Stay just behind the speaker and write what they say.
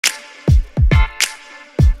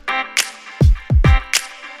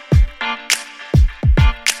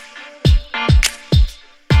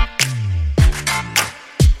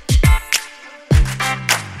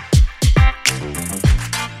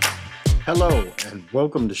Hello, and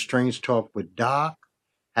welcome to Strange Talk with Doc.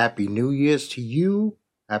 Happy New Year's to you.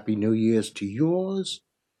 Happy New Year's to yours.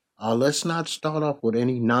 Let's not start off with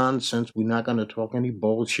any nonsense. We're not going to talk any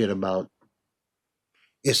bullshit about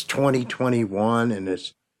it's 2021 and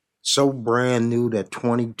it's so brand new that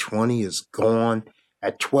 2020 is gone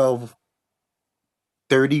at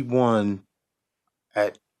 12:31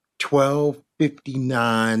 at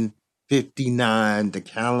 12:59:59. The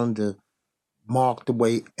calendar marked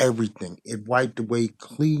away everything. It wiped away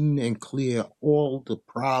clean and clear all the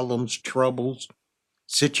problems, troubles,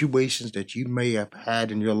 situations that you may have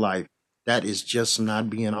had in your life. That is just not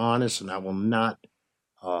being honest, and I will not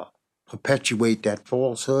uh, perpetuate that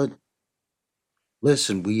falsehood.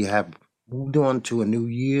 Listen, we have moved on to a new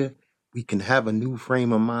year. We can have a new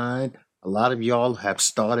frame of mind. A lot of y'all have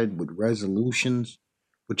started with resolutions,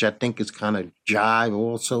 which I think is kind of jive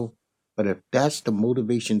also. But if that's the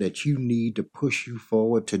motivation that you need to push you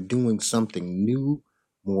forward to doing something new,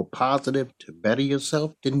 more positive, to better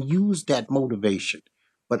yourself, then use that motivation.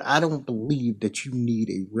 But I don't believe that you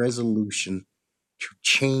need a resolution to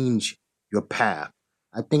change your path.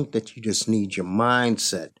 I think that you just need your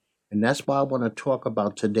mindset. And that's why I want to talk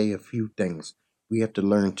about today a few things. We have to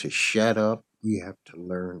learn to shut up. We have to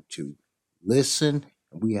learn to listen.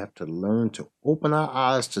 And we have to learn to open our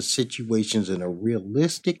eyes to situations in a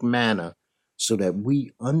realistic manner so that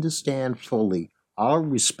we understand fully our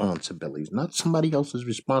responsibilities, not somebody else's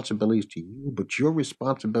responsibilities to you, but your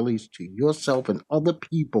responsibilities to yourself and other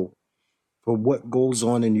people for what goes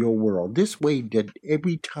on in your world. This way, that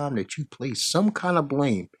every time that you place some kind of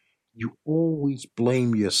blame, you always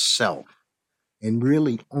blame yourself and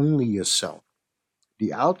really only yourself.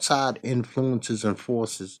 The outside influences and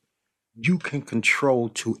forces you can control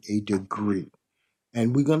to a degree.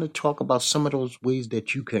 And we're going to talk about some of those ways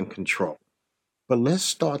that you can control. But let's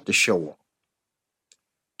start the show off.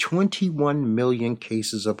 21 million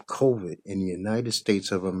cases of COVID in the United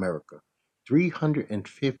States of America,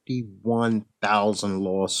 351,000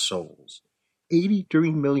 lost souls,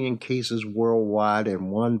 83 million cases worldwide,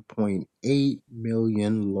 and 1.8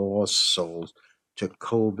 million lost souls to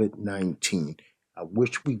COVID 19. I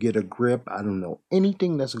wish we get a grip. I don't know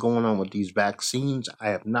anything that's going on with these vaccines. I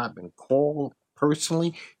have not been called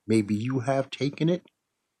personally. Maybe you have taken it.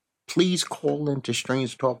 Please call into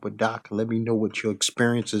Strange Talk with Doc and let me know what your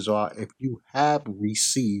experiences are. If you have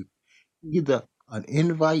received either an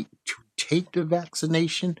invite to take the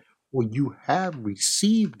vaccination or you have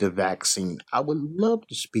received the vaccine, I would love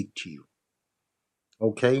to speak to you.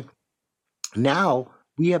 Okay? Now,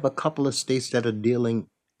 we have a couple of states that are dealing,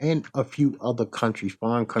 and a few other countries,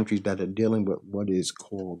 foreign countries, that are dealing with what is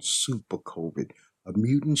called super COVID, a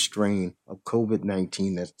mutant strain of COVID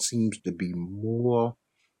 19 that seems to be more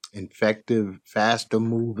effective, faster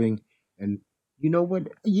moving. And you know what?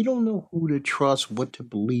 You don't know who to trust, what to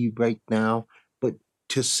believe right now. But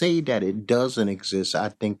to say that it doesn't exist, I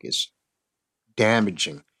think is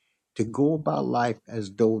damaging. To go about life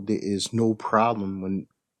as though there is no problem when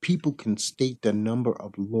people can state the number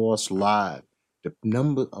of lost lives, the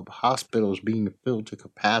number of hospitals being filled to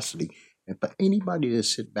capacity, and for anybody to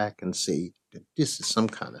sit back and say that this is some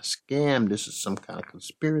kind of scam, this is some kind of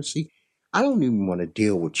conspiracy, I don't even want to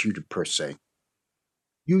deal with you per se.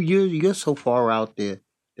 You're so far out there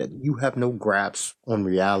that you have no grasp on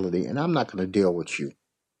reality, and I'm not going to deal with you.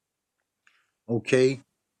 Okay?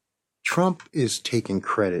 Trump is taking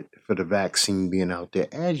credit for the vaccine being out there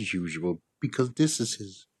as usual because this is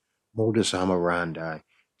his modus operandi.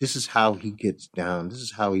 This is how he gets down. This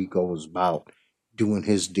is how he goes about doing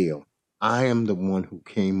his deal. I am the one who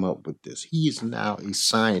came up with this. He is now a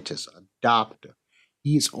scientist, a doctor.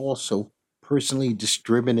 He is also personally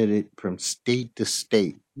distributed it from state to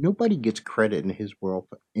state. Nobody gets credit in his world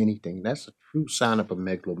for anything. That's a true sign of a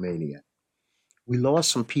megalomaniac. We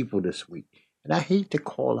lost some people this week. And I hate to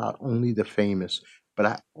call out only the famous, but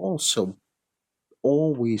I also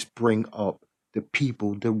always bring up the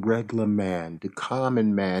people, the regular man, the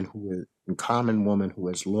common man and common woman who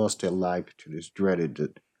has lost their life to this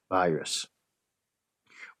dreaded virus.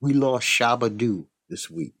 We lost Shabba this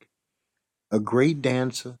week, a great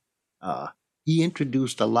dancer. Uh, he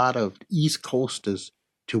introduced a lot of East Coasters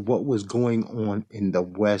to what was going on in the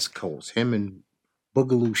West Coast. Him and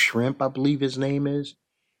Boogaloo Shrimp, I believe his name is.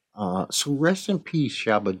 So rest in peace,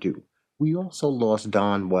 Shabba. We also lost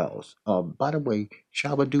Don Wells. By the way,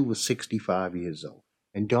 Shabba was 65 years old.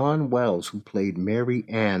 And Don Wells, who played Mary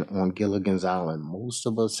Ann on Gilligan's Island. Most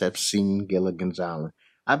of us have seen Gilligan's Island.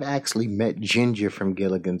 I've actually met Ginger from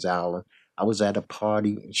Gilligan's Island. I was at a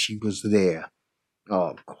party and she was there.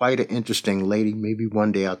 Quite an interesting lady. Maybe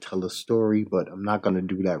one day I'll tell a story, but I'm not going to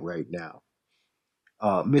do that right now.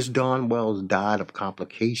 Miss Dawn Wells died of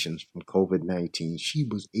complications from COVID-19. She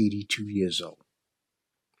was 82 years old.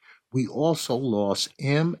 We also lost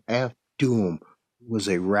M.F. Doom, who was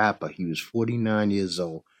a rapper. He was 49 years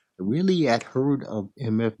old. I really had heard of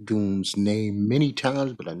M.F. Doom's name many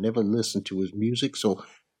times, but I never listened to his music. So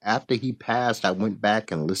after he passed, I went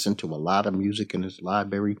back and listened to a lot of music in his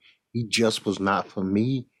library. He just was not for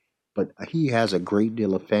me, but he has a great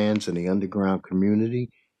deal of fans in the underground community.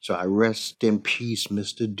 So I rest in peace,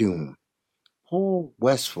 Mr. Doom. Paul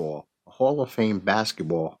Westphal, a Hall of Fame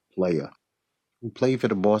basketball player who played for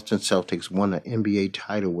the Boston Celtics, won an NBA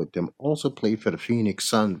title with them, also played for the Phoenix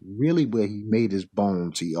Suns, really where he made his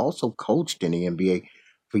bones. He also coached in the NBA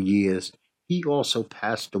for years. He also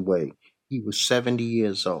passed away. He was 70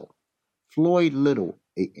 years old. Floyd Little,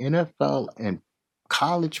 a NFL and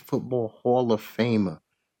college football Hall of Famer,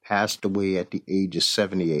 passed away at the age of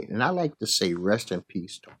 78. And I like to say rest in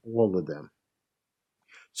peace to all of them.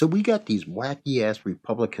 So we got these wacky ass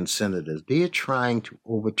Republican senators. They're trying to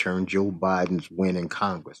overturn Joe Biden's win in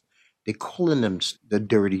Congress. They're calling them the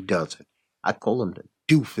dirty dozen. I call them the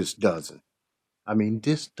doofus dozen. I mean,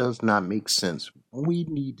 this does not make sense. We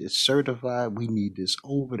need this certified. We need this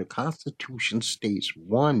over. The Constitution states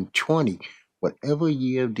 120, whatever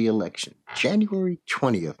year of the election, January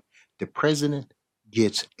 20th, the president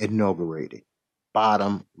gets inaugurated.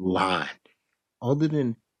 Bottom line. Other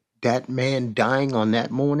than that man dying on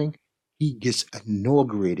that morning, he gets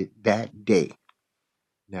inaugurated that day.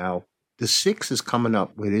 Now, the 6th is coming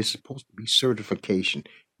up where there's supposed to be certification.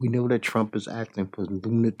 We know that Trump is asking for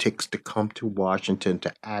lunatics to come to Washington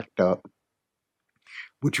to act up,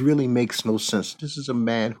 which really makes no sense. This is a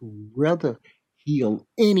man who rather heal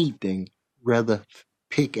anything, rather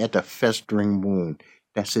pick at the festering wound.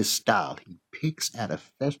 That's his style. He picks at a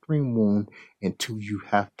festering wound until you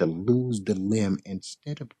have to lose the limb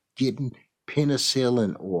instead of getting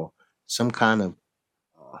penicillin or some kind of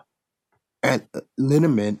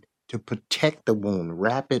liniment to protect the wound,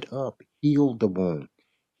 wrap it up, heal the wound.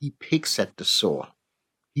 He picks at the sore.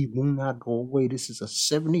 He will not go away. This is a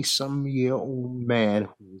 70-some-year-old man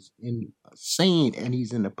who is insane and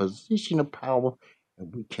he's in a position of power,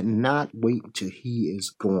 and we cannot wait until he is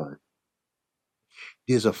gone.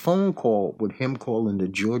 There's a phone call with him calling the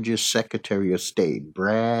Georgia Secretary of State,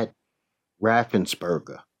 Brad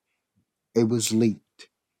Raffensperger. It was leaked.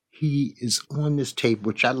 He is on this tape,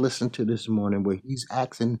 which I listened to this morning, where he's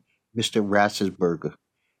asking Mr. Raffensperger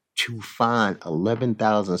to find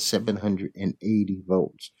 11,780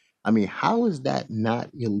 votes. I mean, how is that not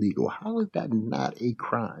illegal? How is that not a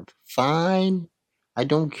crime? Fine. I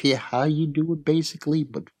don't care how you do it, basically,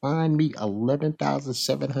 but find me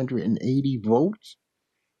 11,780 votes.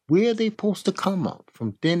 Where are they supposed to come up?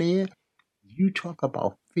 From thin air? You talk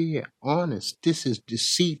about fair, honest. This is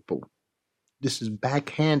deceitful. This is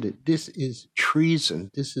backhanded. This is treason.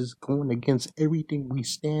 This is going against everything we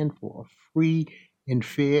stand for. A free and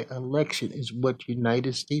fair election is what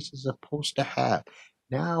United States is supposed to have.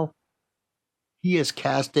 Now, he has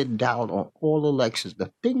casted doubt on all elections.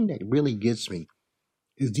 The thing that really gets me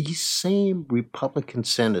is these same Republican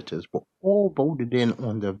senators were all voted in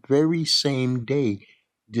on the very same day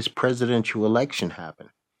this presidential election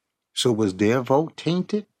happened. So was their vote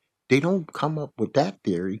tainted? They don't come up with that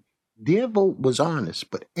theory. Their vote was honest,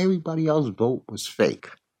 but everybody else's vote was fake.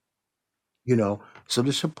 So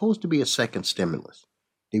there's supposed to be a second stimulus.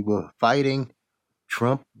 They were fighting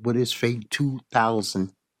Trump with his fake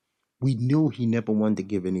 2,000. We knew he never wanted to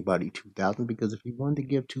give anybody 2,000 because if he wanted to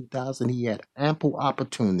give 2,000, he had ample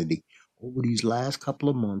opportunity over these last couple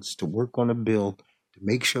of months to work on a bill to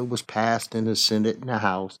make sure it was passed in the Senate and the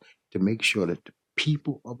House, to make sure that the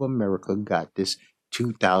people of America got this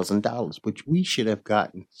 $2,000, which we should have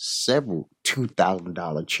gotten several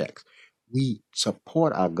 $2,000 checks. We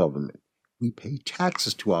support our government. We pay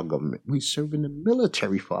taxes to our government. We serve in the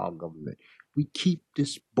military for our government. We keep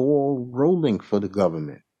this ball rolling for the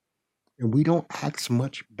government. And we don't ask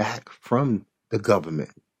much back from the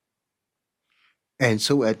government. And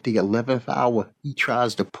so at the 11th hour, he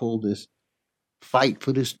tries to pull this fight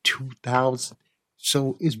for this 2,000.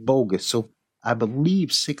 So it's bogus. So I believe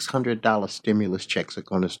 $600 stimulus checks are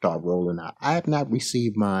going to start rolling out. I have not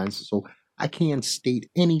received mine, so I can't state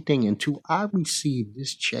anything until I receive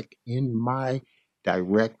this check in my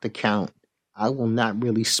direct account. I will not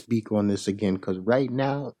really speak on this again because right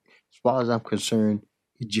now, as far as I'm concerned,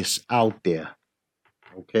 it's just out there.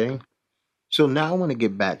 Okay? So now I want to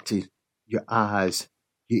get back to your eyes,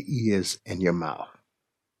 your ears, and your mouth.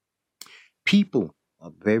 People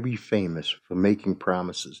are very famous for making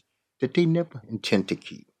promises that they never intend to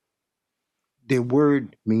keep. Their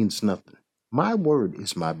word means nothing. My word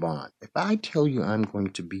is my bond. If I tell you I'm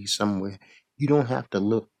going to be somewhere, you don't have to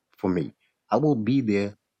look for me. I will be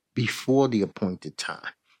there before the appointed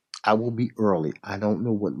time. I will be early. I don't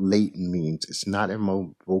know what late means. It's not in my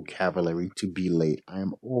vocabulary to be late. I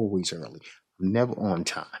am always early. I'm never on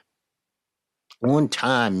time. On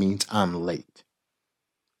time means I'm late.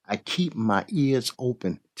 I keep my ears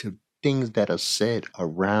open to things that are said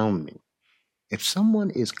around me. If someone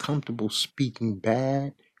is comfortable speaking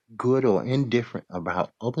bad, good, or indifferent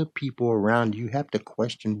about other people around you, you have to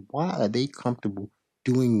question why are they comfortable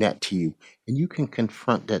doing that to you? And you can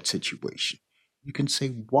confront that situation. You can say,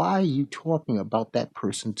 why are you talking about that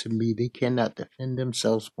person to me? They cannot defend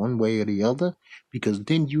themselves one way or the other. Because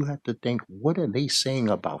then you have to think, what are they saying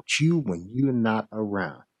about you when you're not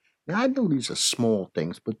around? Now, I know these are small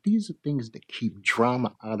things, but these are things that keep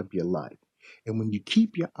drama out of your life. And when you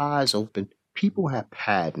keep your eyes open, people have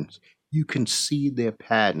patterns. You can see their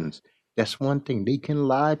patterns. That's one thing. They can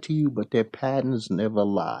lie to you, but their patterns never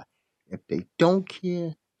lie. If they don't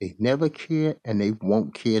care, they never care, and they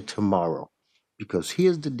won't care tomorrow. Because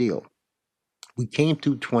here's the deal. We came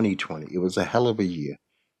through 2020. It was a hell of a year.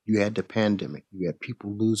 You had the pandemic. You had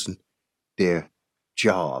people losing their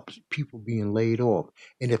jobs, people being laid off.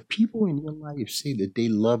 And if people in your life say that they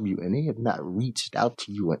love you and they have not reached out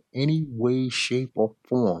to you in any way, shape, or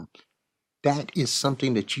form, that is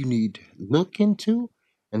something that you need to look into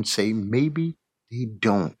and say, maybe they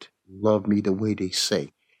don't love me the way they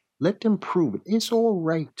say. Let them prove it. It's all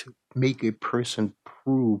right to make a person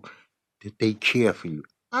prove that they care for you.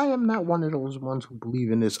 I am not one of those ones who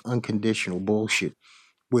believe in this unconditional bullshit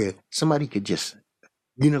where somebody could just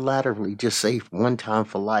unilaterally just say one time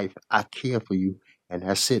for life, I care for you, and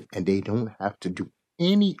that's it. And they don't have to do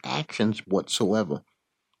any actions whatsoever.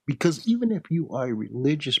 Because even if you are a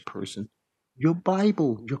religious person, your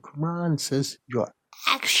Bible, your Quran says your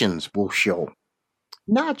actions will show,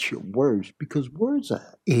 not your words, because words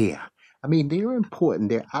are air. I mean, they're important.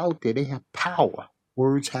 They're out there. They have power.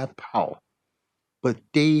 Words have power. But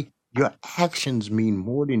your actions mean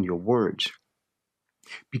more than your words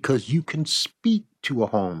because you can speak to a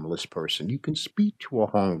homeless person, you can speak to a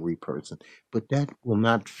hungry person, but that will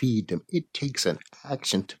not feed them. It takes an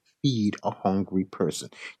action to feed a hungry person.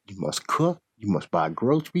 You must cook, you must buy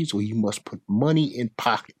groceries, or you must put money in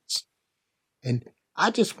pockets. And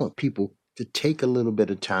I just want people to take a little bit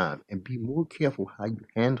of time and be more careful how you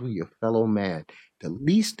handle your fellow man. The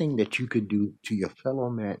least thing that you could do to your fellow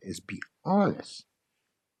man is be honest.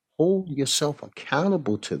 Hold yourself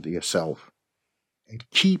accountable to yourself and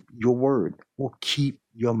keep your word or keep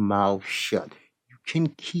your mouth shut. You can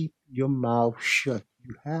keep your mouth shut.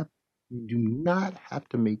 You do not have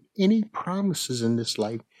to make any promises in this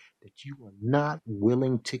life that you are not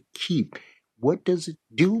willing to keep. What does it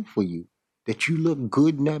do for you that you look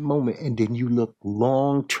good in that moment and then you look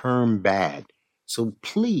long term bad? So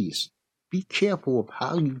please be careful of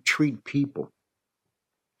how you treat people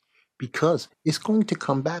because it's going to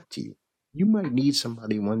come back to you. You might need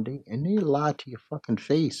somebody one day and they lie to your fucking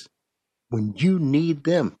face when you need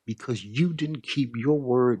them because you didn't keep your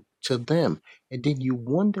word to them. And then you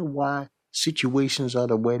wonder why situations are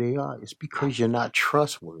the way they are. It's because you're not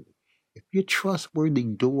trustworthy. If you're trustworthy,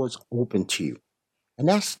 doors open to you. And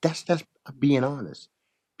that's being honest.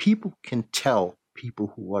 People can tell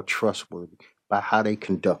people who are trustworthy by how they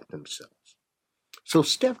conduct themselves. So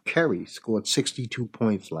Steph Curry scored 62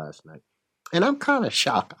 points last night. And I'm kind of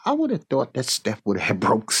shocked. I would have thought that Steph would have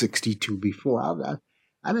broke 62 before.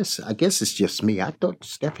 I guess it's just me. I thought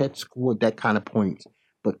Steph had scored that kind of points.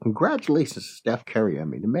 But congratulations to Steph Curry. I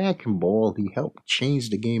mean, the man can ball. He helped change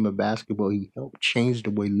the game of basketball. He helped change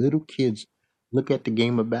the way little kids look at the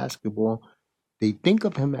game of basketball. They think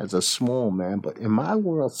of him as a small man, but in my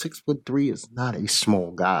world, 6'3" is not a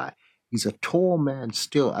small guy. He's a tall man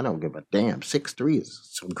still. I don't give a damn. 6'3" is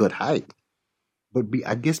some good height. But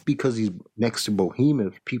I guess because he's next to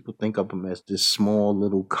Bohemians, people think of him as this small,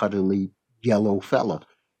 little, cuddly, yellow fella.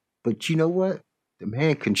 But you know what? The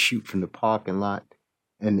man can shoot from the parking lot,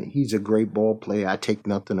 and he's a great ball player. I take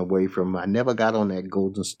nothing away from him. I never got on that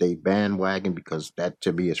Golden State bandwagon because that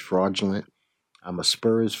to me is fraudulent. I'm a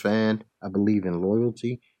Spurs fan. I believe in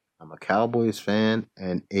loyalty. I'm a Cowboys fan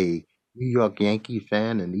and a New York Yankee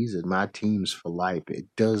fan, and these are my teams for life. It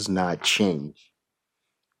does not change.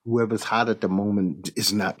 Whoever's hot at the moment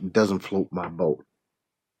is not doesn't float my boat.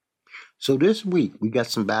 So this week we got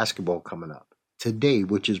some basketball coming up. Today,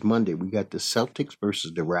 which is Monday, we got the Celtics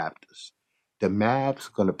versus the Raptors. The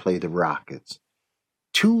Mavs going to play the Rockets.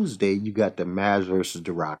 Tuesday, you got the Mavs versus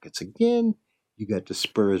the Rockets again. You got the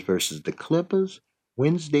Spurs versus the Clippers.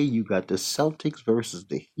 Wednesday, you got the Celtics versus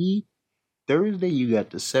the Heat. Thursday, you got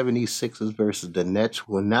the 76ers versus the Nets,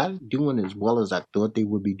 who are not doing as well as I thought they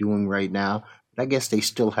would be doing right now, but I guess they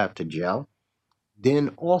still have to gel. Then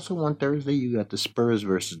also on Thursday, you got the Spurs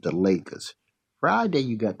versus the Lakers. Friday,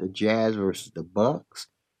 you got the Jazz versus the Bucks.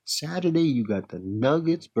 Saturday, you got the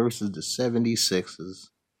Nuggets versus the 76ers.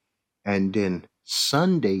 And then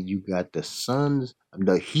Sunday, you got the Suns,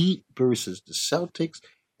 the Heat versus the Celtics,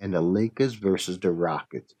 and the Lakers versus the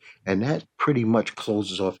Rockets. And that pretty much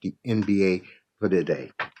closes off the NBA for today.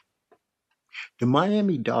 The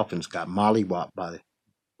Miami Dolphins got mollywopped by the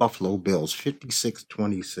Buffalo Bills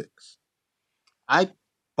 56-26. I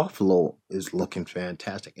Buffalo is looking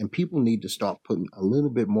fantastic, and people need to start putting a little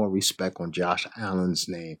bit more respect on Josh Allen's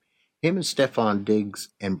name. Him and Stephon Diggs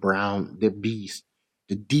and Brown, they're beasts.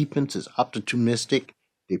 The defense is optimistic.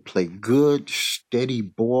 They play good, steady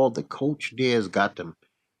ball. The coach there has got them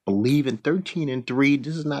believing 13-3.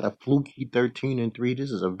 This is not a fluky 13-3. This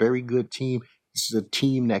is a very good team. This is a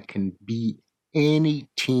team that can beat any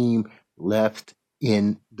team left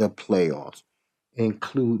in the playoffs,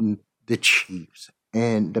 including the Chiefs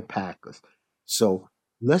and the Packers. So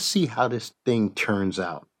let's see how this thing turns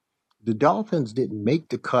out. The Dolphins didn't make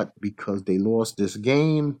the cut because they lost this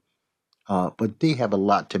game, but they have a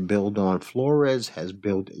lot to build on. Flores has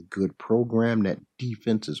built a good program. That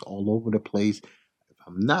defense is all over the place. If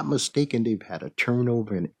I'm not mistaken, they've had a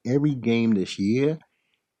turnover in every game this year,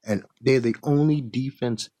 and they're the only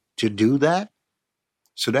defense to do that.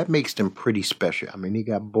 So that makes them pretty special. I mean, they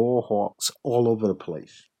got ball hawks all over the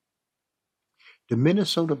place. The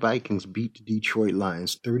Minnesota Vikings beat the Detroit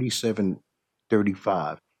Lions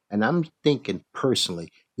 37-35. And I'm thinking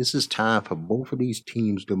personally, this is time for both of these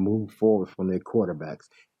teams to move forward from their quarterbacks.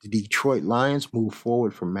 The Detroit Lions move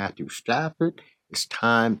forward from Matthew Stafford. It's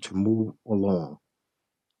time to move along.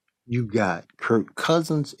 You got Kirk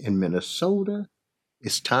Cousins in Minnesota.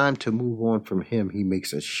 It's time to move on from him. He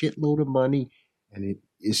makes a shitload of money, and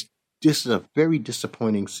this is a very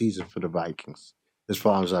disappointing season for the Vikings, as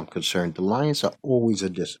far as I'm concerned. The Lions are always a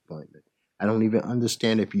disappointment. I don't even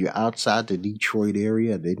understand if you're outside the Detroit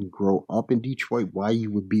area, didn't grow up in Detroit, why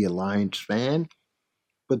you would be a Lions fan.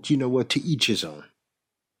 But you know what? To each his own.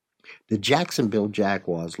 The Jacksonville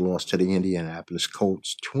Jaguars lost to the Indianapolis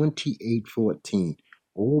Colts 28-14.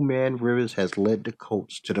 Old Man Rivers has led the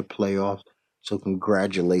Colts to the playoffs. So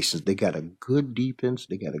congratulations. They got a good defense.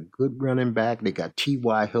 They got a good running back. They got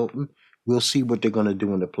T.Y. Hilton. We'll see what they're going to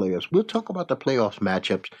do in the playoffs. We'll talk about the playoffs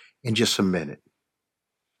matchups in just a minute.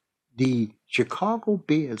 The Chicago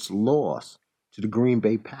Bears lost to the Green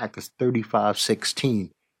Bay Packers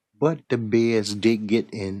 35-16, but the Bears did get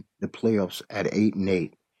in the playoffs at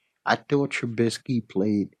 8-8. I thought Trubisky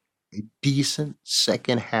played a decent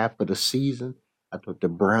second half of the season. I thought the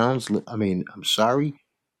Bears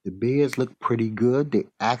looked pretty good. They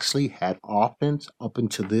actually had offense up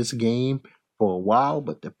until this game for a while,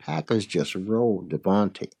 but the Packers just rolled.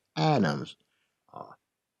 Devontae Adams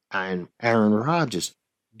and Aaron Rodgers.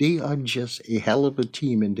 They are just a hell of a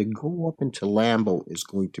team, and to go up into Lambeau is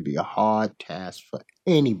going to be a hard task for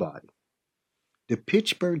anybody. The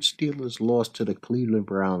Pittsburgh Steelers lost to the Cleveland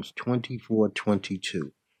Browns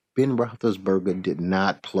 24-22. Ben Roethlisberger did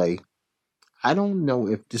not play. I don't know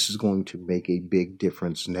if this is going to make a big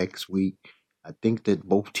difference next week. I think that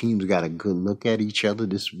both teams got a good look at each other.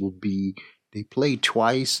 They play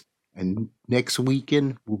twice, and next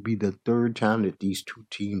weekend will be the third time that these two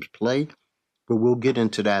teams play. But we'll get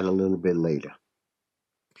into that a little bit later.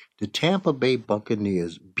 The Tampa Bay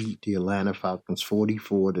Buccaneers beat the Atlanta Falcons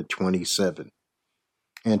 44-27.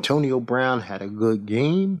 Antonio Brown had a good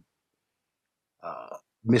game.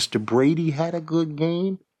 Mr. Brady had a good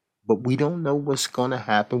game. But we don't know what's going to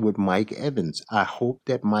happen with Mike Evans. I hope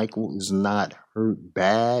that Michael is not hurt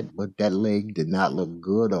bad, but that leg did not look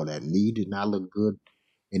good, or that knee did not look good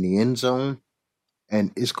in the end zone.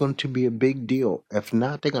 And it's going to be a big deal. If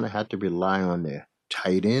not, they're going to have to rely on their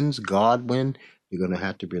tight ends, Godwin. They're going to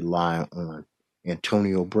have to rely on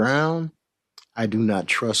Antonio Brown. I do not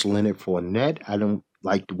trust Leonard Fournette. I don't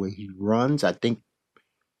like the way he runs. I think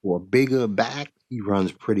for a bigger back, he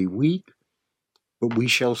runs pretty weak. But we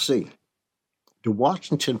shall see. The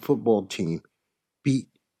Washington football team beat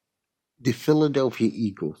the Philadelphia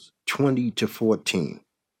Eagles 20-14.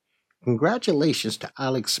 Congratulations to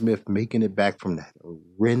Alex Smith making it back from that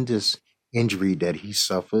horrendous injury that he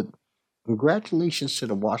suffered. Congratulations to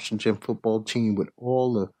the Washington football team with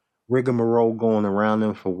all the rigmarole going around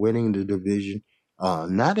them for winning the division.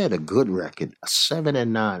 Not at a good record, a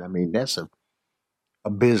 7-9. I mean, that's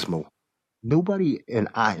abysmal. Nobody in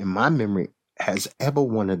my memory has ever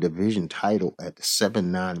won a division title at the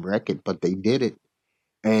 7-9 record, but they did it.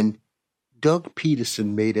 And Doug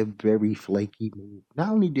Peterson made a very flaky move. Not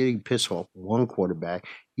only did he piss off one quarterback,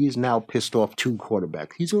 he has now pissed off two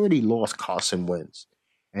quarterbacks. He's already lost Carson Wentz.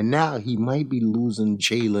 And now he might be losing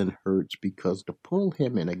Jalen Hurts because to pull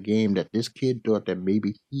him in a game that this kid thought that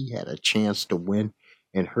maybe he had a chance to win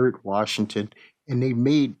and hurt Washington. And they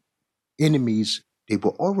made enemies. They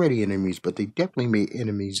were already enemies, but they definitely made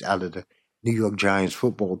enemies out of the New York Giants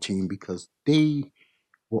football team because they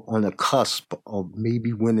were on the cusp of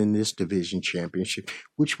maybe winning this division championship,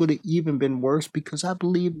 which would have even been worse because I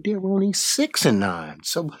believe they're only 6-9.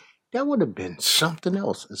 So that would have been something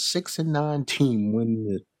else. A 6-9 team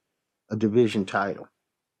winning a division title.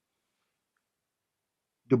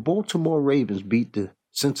 The Baltimore Ravens beat the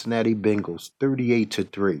Cincinnati Bengals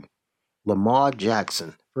 38-3. Lamar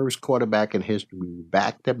Jackson, first quarterback in history,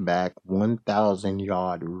 back-to-back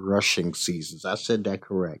 1,000-yard rushing seasons. I said that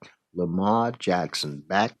correct. Lamar Jackson,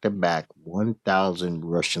 back-to-back 1,000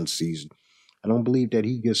 rushing season. I don't believe that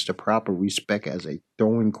he gets the proper respect as a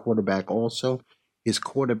throwing quarterback also. His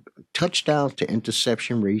touchdowns to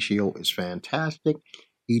interception ratio is fantastic.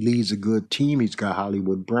 He leads a good team. He's got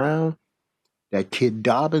Hollywood Brown. That kid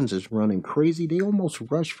Dobbins is running crazy. They almost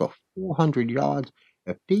rushed for 400 yards.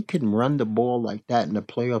 If they can run the ball like that in the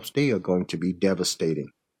playoffs, they are going to be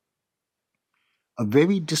devastating. A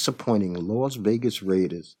very disappointing Las Vegas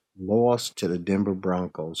Raiders lost to the Denver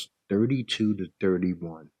Broncos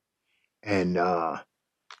 32-31. And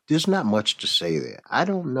there's not much to say there. I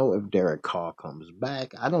don't know if Derek Carr comes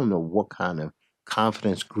back. I don't know what kind of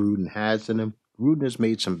confidence Gruden has in him. Gruden has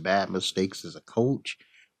made some bad mistakes as a coach,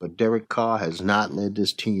 but Derek Carr has not led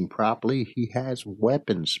this team properly. He has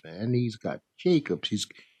weapons, man. He's got Jacobs.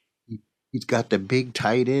 He's got the big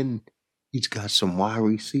tight end. He's got some wide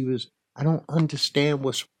receivers. I don't understand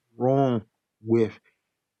what's wrong with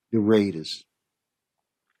the Raiders.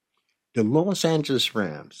 The Los Angeles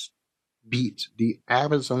Rams beat the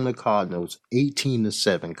Arizona Cardinals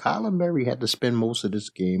 18-7. Kyler Murray had to spend most of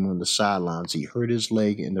this game on the sidelines. He hurt his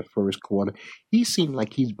leg in the first quarter. He seemed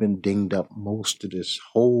like he's been dinged up most of this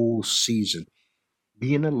whole season.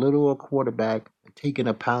 Being a little quarterback, taking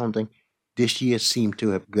a pounding, this year seemed to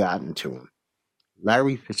have gotten to him.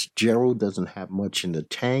 Larry Fitzgerald doesn't have much in the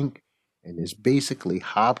tank, and it's basically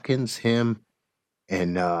Hopkins, him,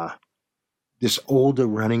 and this older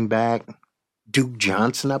running back, Duke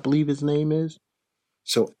Johnson, I believe his name is.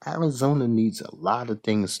 So Arizona needs a lot of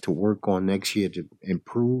things to work on next year to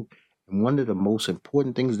improve. And one of the most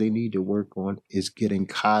important things they need to work on is getting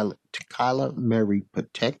Kyler Murray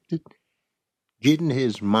protected, getting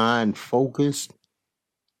his mind focused,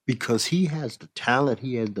 because he has the talent,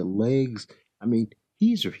 he has the legs. I mean,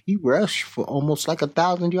 he rushed for almost like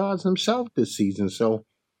 1,000 yards himself this season. So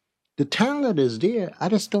the talent is there. I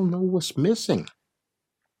just don't know what's missing,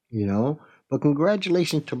 you know. But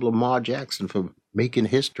congratulations to Lamar Jackson for making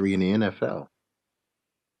history in the NFL.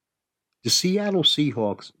 The Seattle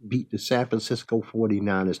Seahawks beat the San Francisco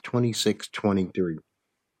 49ers 26-23.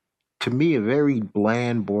 To me, a very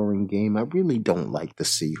bland, boring game. I really don't like the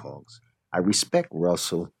Seahawks. I respect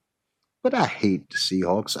Russell, but I hate the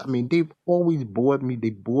Seahawks. I mean, they've always bored me. They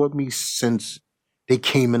bored me since they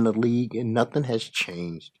came in the league, and nothing has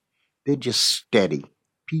changed. They're just steady.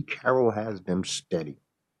 Pete Carroll has them steady.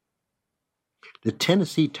 The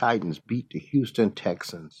Tennessee Titans beat the Houston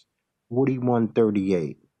Texans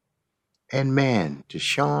 41-38. And man,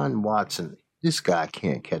 Deshaun Watson, this guy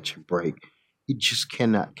can't catch a break. He just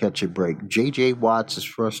cannot catch a break. J.J. Watts is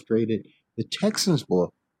frustrated. The Texans were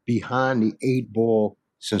behind the eight ball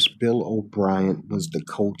since Bill O'Brien was the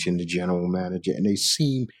coach and the general manager, and they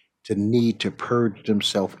seem to need to purge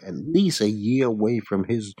themselves at least a year away from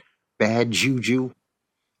his bad juju.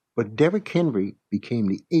 But Derrick Henry became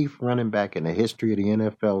the eighth running back in the history of the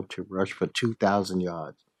NFL to rush for 2,000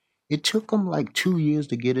 yards. It took him like 2 years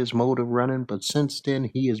to get his motor running, but since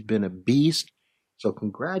then he has been a beast. So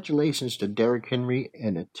congratulations to Derrick Henry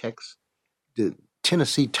and the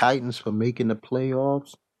Tennessee Titans for making the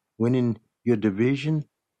playoffs, winning your division.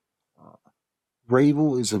 Uh,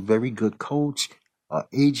 Vrabel is a very good coach.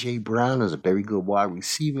 A.J. Brown is a very good wide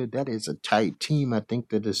receiver. That is a tight team. I think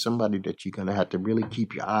that is somebody that you're going to have to really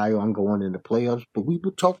keep your eye on going in the playoffs. But we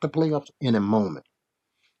will talk the playoffs in a moment,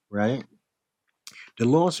 right? The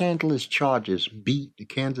Los Angeles Chargers beat the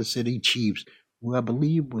Kansas City Chiefs, who I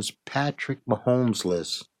believe was Patrick Mahomes'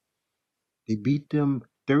 list. They beat them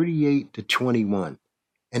 38-21.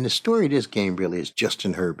 And the story of this game really is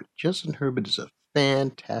Justin Herbert. Justin Herbert is a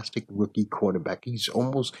fantastic rookie quarterback. He's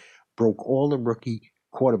almost broke all the rookie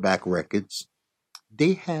quarterback records.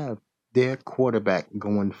 They have their quarterback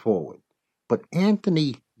going forward. But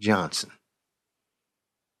Anthony Johnson,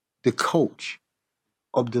 the coach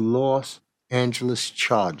of the Los Angeles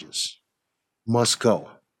Chargers must go.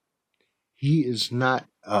 He is not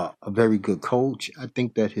a very good coach. I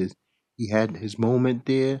think that he had his moment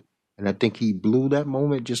there, and I think he blew that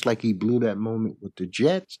moment just like he blew that moment with the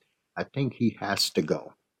Jets. I think he has to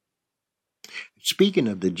go. Speaking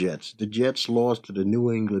of the Jets lost to the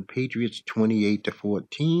New England Patriots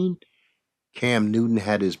 28-14. Cam Newton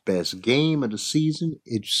had his best game of the season.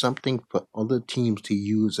 It's something for other teams to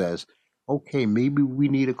use as, okay, maybe we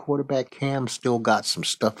need a quarterback. Cam still got some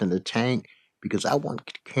stuff in the tank because I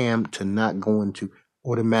want Cam to not go into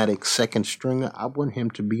automatic second stringer. I want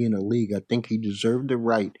him to be in a league. I think he deserved the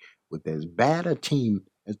right with as bad a team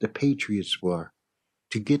as the Patriots were.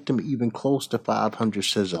 To get them even close to 500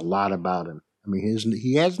 says a lot about him. I mean,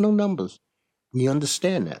 he has no numbers. We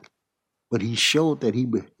understand that, but he showed that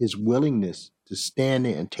his willingness to stand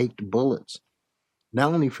there and take the bullets,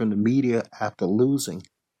 not only from the media after losing,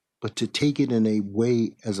 but to take it in a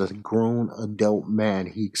way as a grown adult man.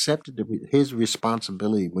 He accepted his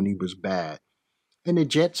responsibility when he was bad. And the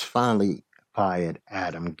Jets finally fired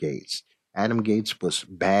Adam Gates. Adam Gates was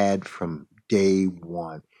bad from day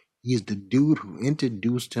one. He's the dude who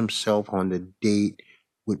introduced himself on the date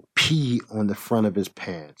with pee on the front of his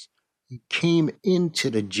pants. He came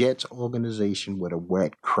into the Jets organization with a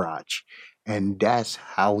wet crotch, and that's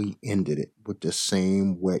how he ended it, with the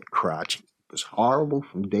same wet crotch. It was horrible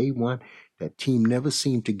from day one. That team never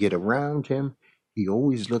seemed to get around him. He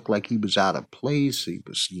always looked like he was out of place. He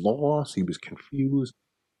was lost. He was confused.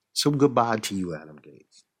 So goodbye to you, Adam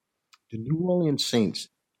Gates. The New Orleans Saints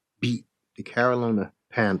beat the Carolina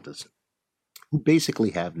Panthers, who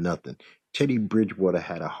basically have nothing. Teddy Bridgewater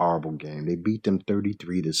had a horrible game. They beat them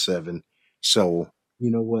 33-7. So, you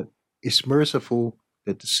know what? It's merciful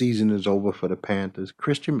that the season is over for the Panthers.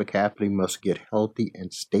 Christian McCaffrey must get healthy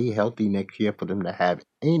and stay healthy next year for them to have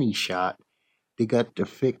any shot. They got to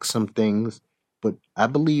fix some things, but I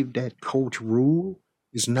believe that Coach Rule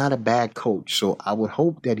is not a bad coach, so I would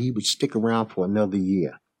hope that he would stick around for another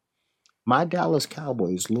year. My Dallas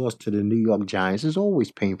Cowboys lost to the New York Giants. It's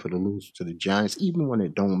always painful to lose to the Giants, even when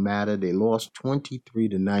it don't matter. They lost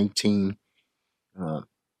 23-19. Uh,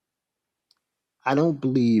 I don't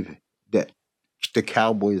believe that the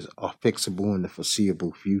Cowboys are fixable in the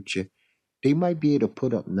foreseeable future. They might be able to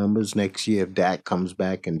put up numbers next year if Dak comes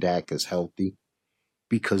back and Dak is healthy,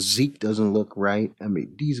 because Zeke doesn't look right. I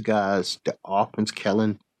mean, these guys, the offense,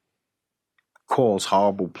 Kellen calls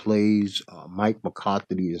horrible plays. Mike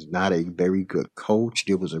McCarthy is not a very good coach.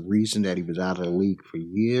 There was a reason that he was out of the league for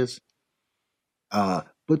years.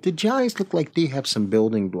 But the Giants look like they have some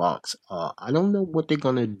building blocks. I don't know what they're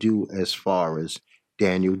going to do as far as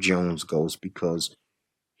Daniel Jones goes, because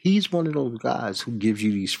he's one of those guys who gives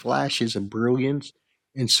you these flashes of brilliance.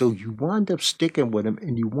 And so you wind up sticking with him,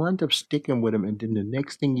 and you wind up sticking with him. And then the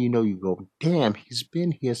next thing you know, you go, damn, he's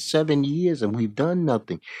been here 7 years and we've done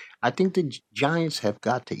nothing. I think the Giants have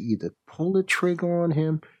got to either pull the trigger on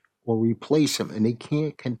him or replace him, and they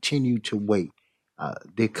can't continue to wait.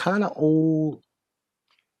 They're kind of old.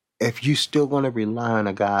 If you're still going to rely on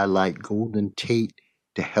a guy like Golden Tate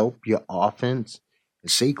to help your offense,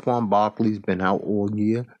 Saquon Barkley's been out all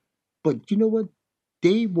year. But you know what?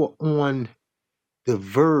 They were on the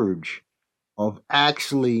verge of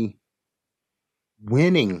actually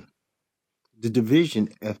winning the division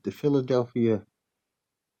if the Philadelphia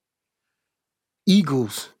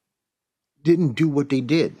Eagles didn't do what they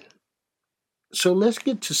did. So let's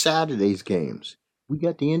get to Saturday's games. We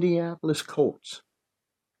got the Indianapolis Colts.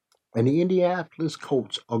 And the Indianapolis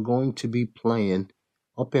Colts are going to be playing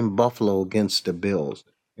up in Buffalo against the Bills.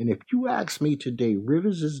 And if you ask me today,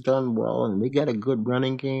 Rivers has done well and they got a good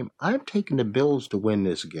running game. I'm taking the Bills to win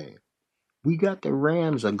this game. We got the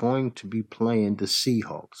Rams are going to be playing the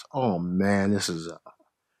Seahawks. Oh man,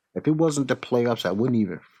 if it wasn't the playoffs, I wouldn't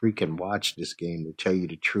even freaking watch this game, to tell you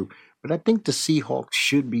the truth. But I think the Seahawks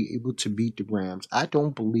should be able to beat the Rams. I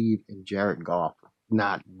don't believe in Jared Goff.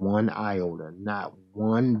 Not one iota, not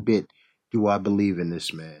one bit do I believe in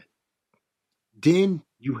this man. Then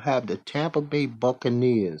you have the Tampa Bay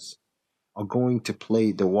Buccaneers are going to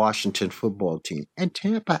play the Washington football team. And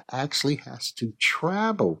Tampa actually has to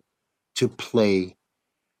travel to play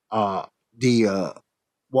uh, the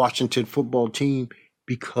Washington football team,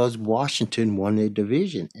 because Washington won their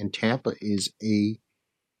division and Tampa is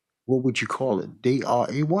what would you call it? They are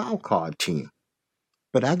a wild card team.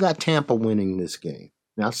 But I got Tampa winning this game.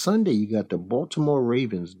 Now, Sunday, you got the Baltimore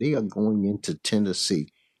Ravens. They are going into Tennessee.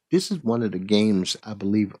 This is one of the games, I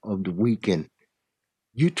believe, of the weekend.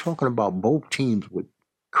 You're talking about both teams with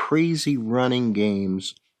crazy running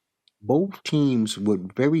games, both teams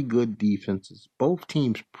with very good defenses, both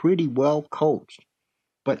teams pretty well coached.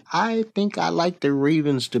 But I think I like the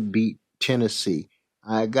Ravens to beat Tennessee.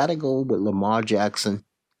 I got to go with Lamar Jackson,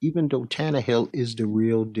 even though Tannehill is the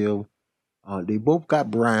real deal. They both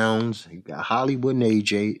got Browns, you got Hollywood and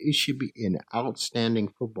AJ. It should be an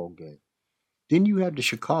outstanding football game. Then you have the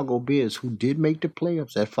Chicago Bears, who did make the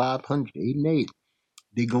playoffs at 500, 8-8.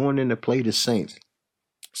 They're going in to play the Saints.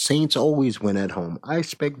 Saints always win at home. I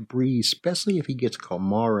expect Breeze, especially if he gets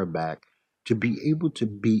Kamara back, to be able to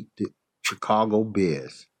beat the Chicago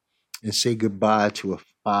Bears and say goodbye to a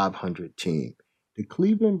 500 team. The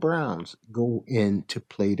Cleveland Browns go in to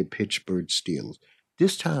play the Pittsburgh Steelers.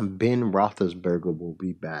 This time, Ben Roethlisberger will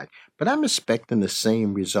be back, but I'm expecting the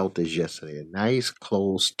same result as yesterday. A nice,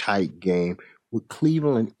 close, tight game with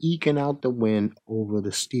Cleveland eking out the win over the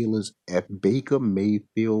Steelers if Baker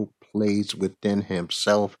Mayfield plays within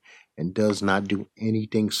himself and does not do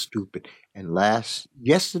anything stupid. And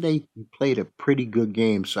yesterday, he played a pretty good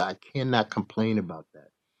game, so I cannot complain about that.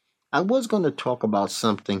 I was going to talk about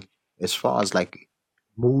something as far as like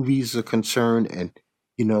movies are concerned, and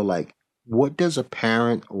like what does a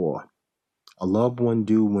parent or a loved one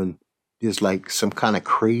do when there's like some kind of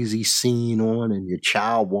crazy scene on and your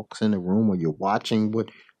child walks in the room or you're watching what,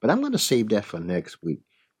 but I'm going to save that for next week.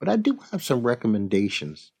 But I do have some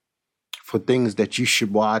recommendations for things that you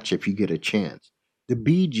should watch if you get a chance. The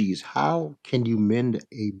Bee Gees, How Can You Mend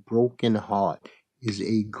a Broken Heart, is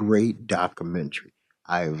a great documentary.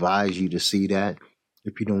 I advise you to see that.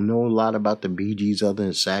 If you don't know a lot about the Bee Gees other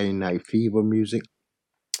than Saturday Night Fever music,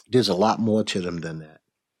 there's a lot more to them than that.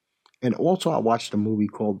 And also, I watched a movie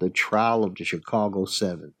called The Trial of the Chicago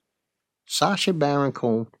Seven. Sasha Baron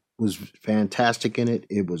Cohen was fantastic in it.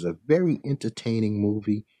 It was a very entertaining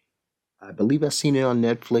movie. I believe I've seen it on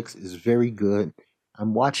Netflix. It's very good.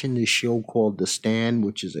 I'm watching this show called The Stand,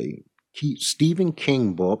 which is a Stephen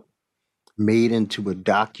King book made into a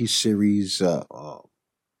docu-series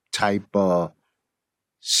type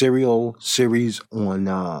serial series on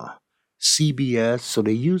CBS. So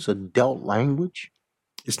they use adult language.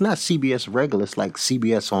 It's not CBS regular. It's like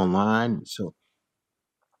CBS Online. So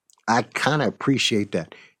I kind of appreciate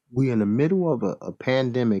that. We're in the middle of a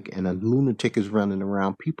pandemic and a lunatic is running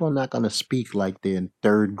around. People are not going to speak like they're in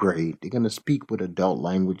third grade. They're going to speak with adult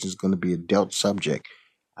language. It's going to be adult subject.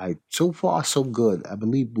 So far so good. I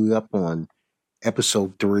believe we're up on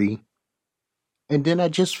episode 3. And then I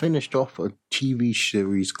just finished off a TV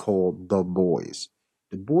series called The Boys.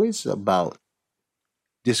 The Boys is about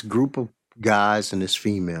this group of guys and this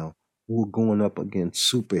female who are going up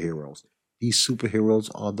against superheroes. These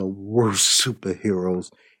superheroes are the worst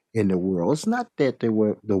superheroes in the world. It's not that they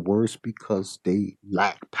were the worst because they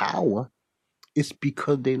lack power. It's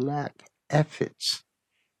because they lack ethics.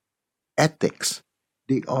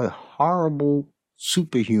 They are horrible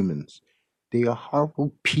superhumans. They are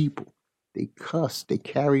horrible people. They cuss, they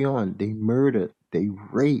carry on, they murder, they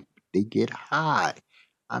rape, they get high.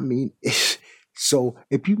 I mean, so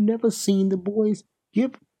if you've never seen The Boys,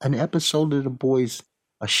 give an episode of The Boys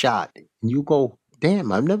a shot. And you go,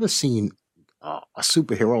 damn, I've never seen a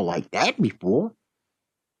superhero like that before.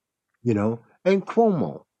 And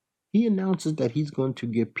Cuomo, he announces that he's going to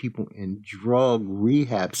give people in drug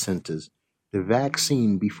rehab centers the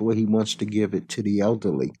vaccine before he wants to give it to the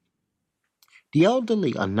elderly. The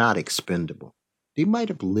elderly are not expendable. They might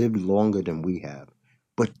have lived longer than we have,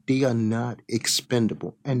 but they are not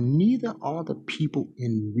expendable. And neither are the people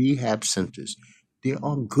in rehab centers. There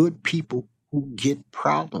are good people who get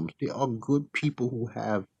problems. There are good people who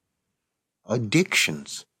have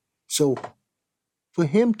addictions. So for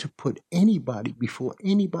him to put anybody before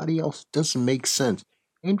anybody else doesn't make sense.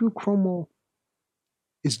 Andrew Cuomo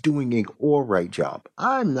is doing an all right job.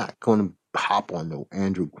 I'm not going to hop on the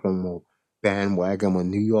Andrew Cuomo bandwagon when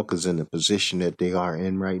New York is in the position that they are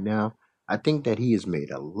in right now. I think that he has made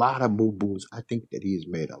a lot of boo boos. I think that he has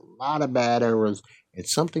made a lot of bad errors, and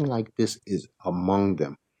something like this is among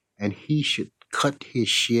them. And he should cut his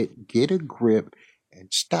shit, get a grip, and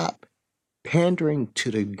stop pandering to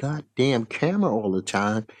the goddamn camera all the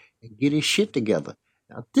time and get his shit together.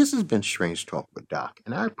 Now, this has been Strange Talk with Doc,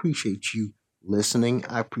 and I appreciate you listening.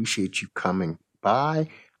 I appreciate you coming by.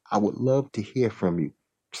 I would love to hear from you.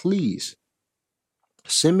 Please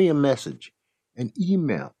send me a message, an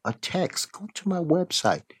email, a text. Go to my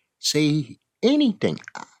website. Say anything.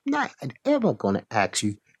 I'm not ever going to ask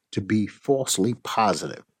you to be falsely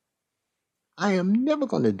positive. I am never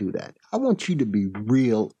going to do that. I want you to be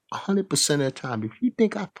real 100% of the time. If you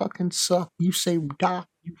think I fucking suck, you say, Doc,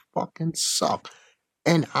 you fucking suck.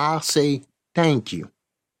 And I'll say, thank you.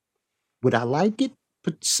 Would I like it?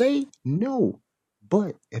 But say no.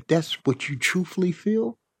 But if that's what you truthfully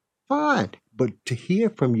feel, fine. But to hear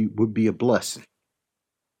from you would be a blessing.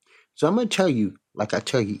 So I'm going to tell you, like I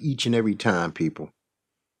tell you each and every time, people,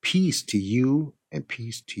 peace to you and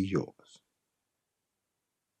peace to yours.